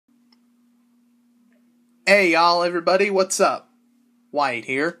Hey y'all, everybody, what's up? Wyatt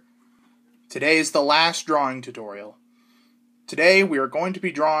here. Today is the last drawing tutorial. Today we are going to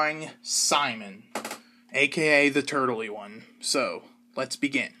be drawing Simon, aka the turtley one. So, let's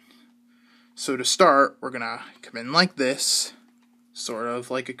begin. So to start, we're gonna come in like this, sort of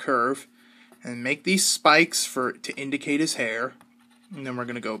like a curve, and make these spikes to indicate his hair, and then we're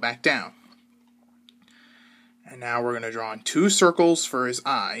gonna go back down. And now we're gonna draw in 2 circles for his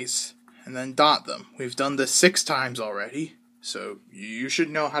eyes, and then dot them. We've done this 6 times already, so you should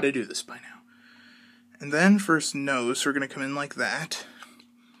know how to do this by now. And then for his nose, we're going to come in like that.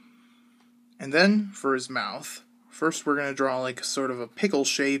 And then for his mouth, first we're going to draw like sort of a pickle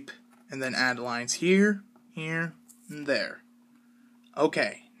shape, and then add lines here, here, and there.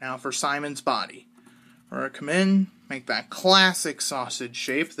 Okay, now for Simon's body. We're going to come in, make that classic sausage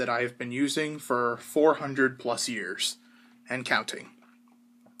shape that I've been using for 400 plus years, and counting.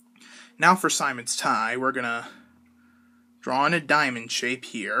 Now for Simon's tie, we're going to draw in a diamond shape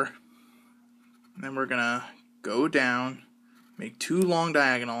here. And then we're going to go down, make 2 long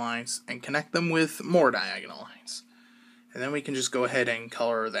diagonal lines, and connect them with more diagonal lines. And then we can just go ahead and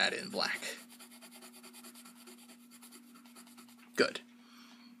color that in black. Good.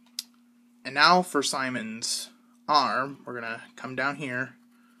 And now for Simon's arm, we're going to come down here,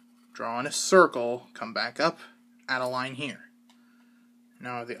 draw in a circle, come back up, add a line here.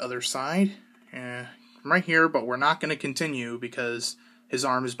 Now the other side, right here, but we're not going to continue because his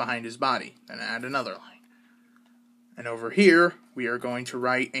arm is behind his body. Then add another line. And over here, we are going to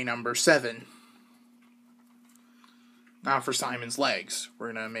write a number 7. Now for Simon's legs,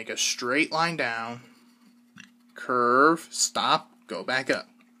 we're going to make a straight line down, curve, stop, go back up.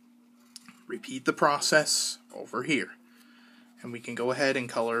 Repeat the process over here. And we can go ahead and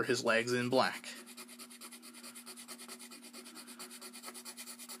color his legs in black.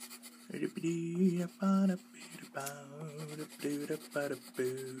 We're going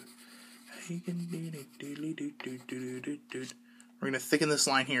to thicken this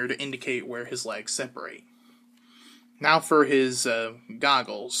line here to indicate where his legs separate. Now for his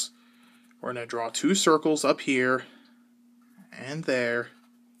goggles, we're going to draw 2 circles up here and there,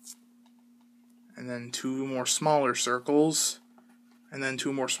 and then 2 more smaller circles, and then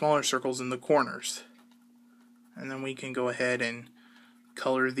 2 more smaller circles in the corners. And then we can go ahead and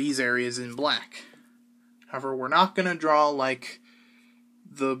color these areas in black. However, we're not going to draw like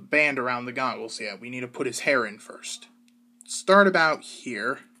the band around the goggles yet. We need to put his hair in first. Start about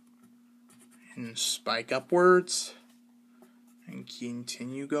here and spike upwards and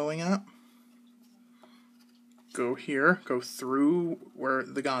continue going up. Go here, go through where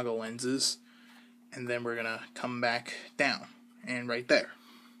the goggle lens is, and then we're going to come back down and right there.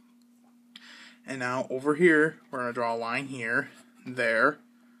 And now over here, we're going to draw a line here, there,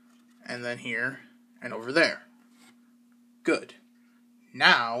 and then here, and over there. Good.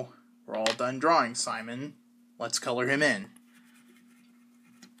 Now, we're all done drawing Simon. Let's color him in.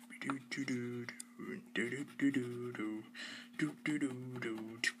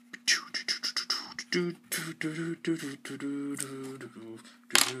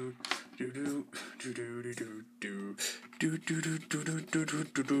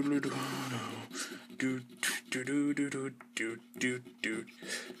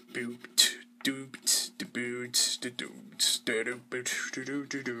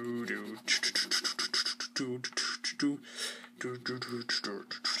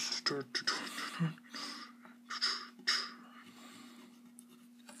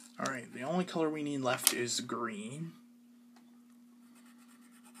 Alright, the only color we need left is green.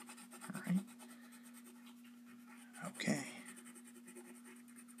 Alright. Okay.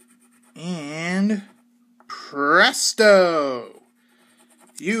 And presto!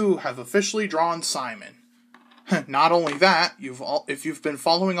 You have officially drawn Simon. Not only that, if you've been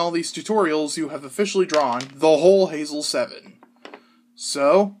following all these tutorials, you have officially drawn the whole Hazel 7.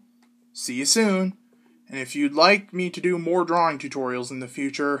 So, see you soon. And if you'd like me to do more drawing tutorials in the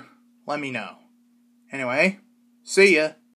future, let me know. Anyway, see ya!